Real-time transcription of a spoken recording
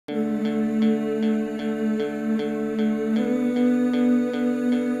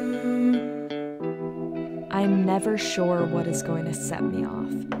never sure what is going to set me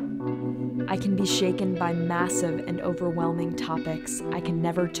off. I can be shaken by massive and overwhelming topics I can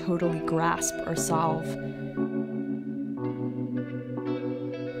never totally grasp or solve.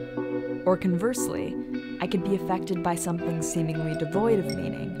 Or conversely, I could be affected by something seemingly devoid of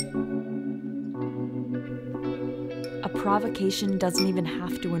meaning. A provocation doesn't even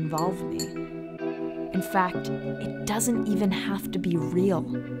have to involve me. In fact, it doesn't even have to be real.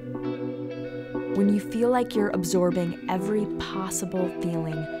 When you feel like you're absorbing every possible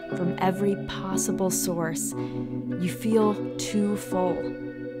feeling from every possible source, you feel too full.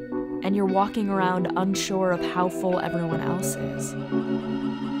 And you're walking around unsure of how full everyone else is.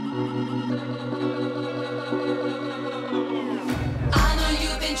 I know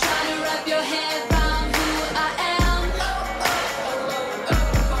you've been trying to wrap your head around who I am.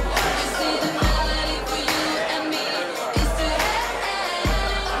 You see the melody for you and me is to have.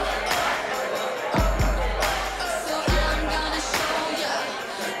 So I'm gonna show you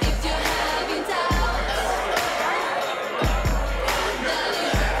if you're having doubts. That it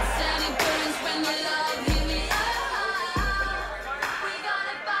hurts and it burns when your love hit me out. We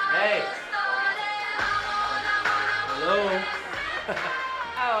gotta fight. Hey. Hello.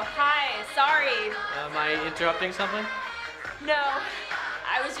 Oh, hi. Sorry. Am I interrupting something? No,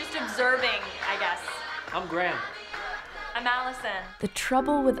 I was just observing, I guess. I'm Graham. I'm Allison. The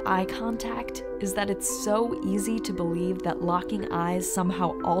trouble with eye contact is that it's so easy to believe that locking eyes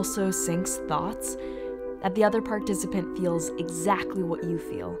somehow also syncs thoughts, that the other participant feels exactly what you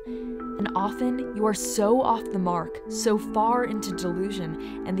feel. And often, you are so off the mark, so far into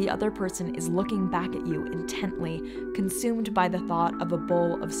delusion, and the other person is looking back at you intently, consumed by the thought of a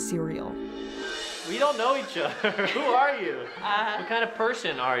bowl of cereal. We don't know each other. Who are you? What kind of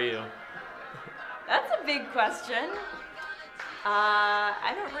person are you? That's a big question.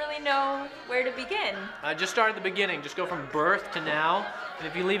 I don't really know where to begin. Just start at the beginning. Just go from birth to now. And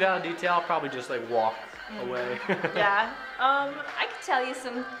if you leave out a detail, I'll probably just like walk away. Yeah. I could tell you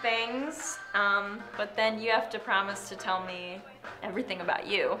some things, but then you have to promise to tell me everything about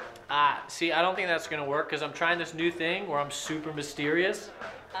you. See, I don't think that's gonna work because I'm trying this new thing where I'm super mysterious.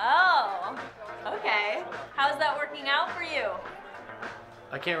 Oh, okay. How's that working out for you?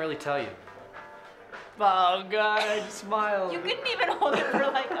 I can't really tell you. Oh God, I just smiled. You couldn't even hold it for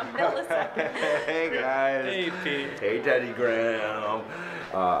like a millisecond. Hey guys. Hey Pete. Hey Daddy Graham.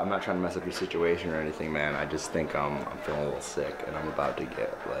 I'm not trying to mess up your situation or anything, man. I just think I'm feeling a little sick, and I'm about to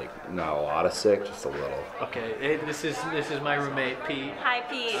get like not a lot of sick, just a little. Okay, hey, this is my roommate Pete. Hi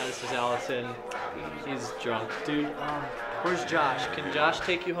Pete. This is Allison. He's drunk, dude. Where's Josh? Can Josh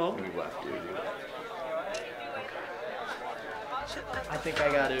take you home? We left, dude. I think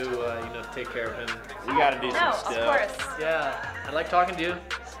I got to, take care of him. We gotta do some stuff. No, of course. Yeah, I like talking to you.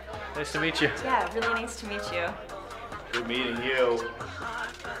 Nice to meet you. Yeah, really nice to meet you. Good meeting you.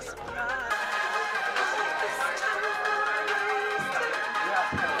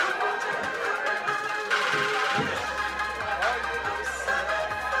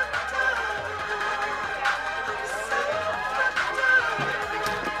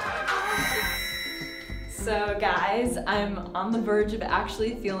 So guys, I'm on the verge of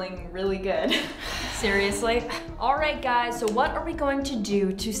actually feeling really good. Seriously? All right, guys, so what are we going to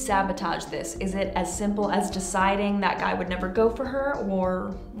do to sabotage this? Is it as simple as deciding that guy would never go for her,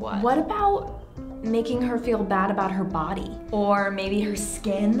 or what? What about making her feel bad about her body? Or maybe her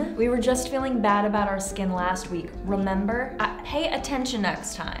skin? We were just feeling bad about our skin last week, remember? Pay attention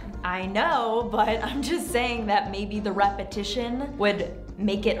next time. I know, but I'm just saying that maybe the repetition would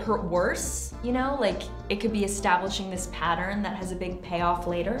make it hurt worse, you know? Like, it could be establishing this pattern that has a big payoff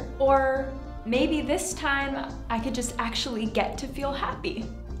later. Or maybe this time I could just actually get to feel happy.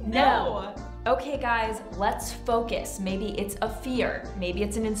 No. Okay guys, let's focus. Maybe it's a fear, maybe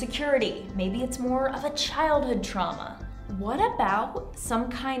it's an insecurity, maybe it's more of a childhood trauma. What about some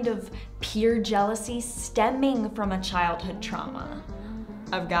kind of peer jealousy stemming from a childhood trauma?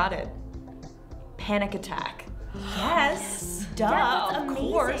 I've got it. Panic attack. Yes, duh, Yeah, of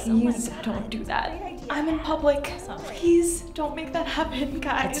course. Please don't do that. I'm in public. Please don't make that happen,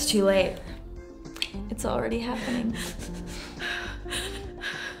 guys. It's too late. It's already happening.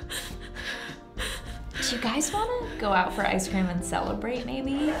 Do you guys want to go out for ice cream and celebrate,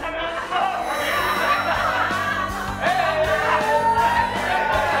 maybe?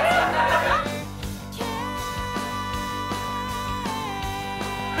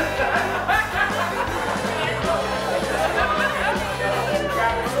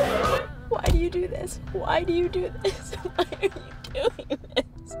 Why do you do this? Why do you do this? Why are you doing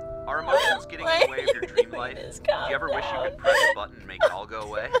this? Are emotions getting in the way of your dream life? Do you ever wish you could press a button and make it all go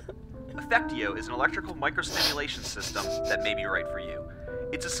away? Affectio is an electrical microstimulation system that may be right for you.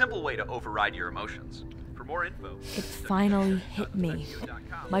 It's a simple way to override your emotions. For more info, It finally hit me.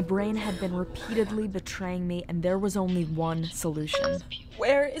 My brain had been repeatedly betraying me, and there was only one solution.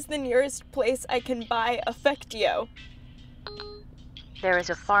 Where is the nearest place I can buy Affectio? There is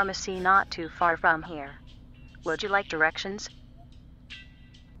a pharmacy not too far from here. Would you like directions?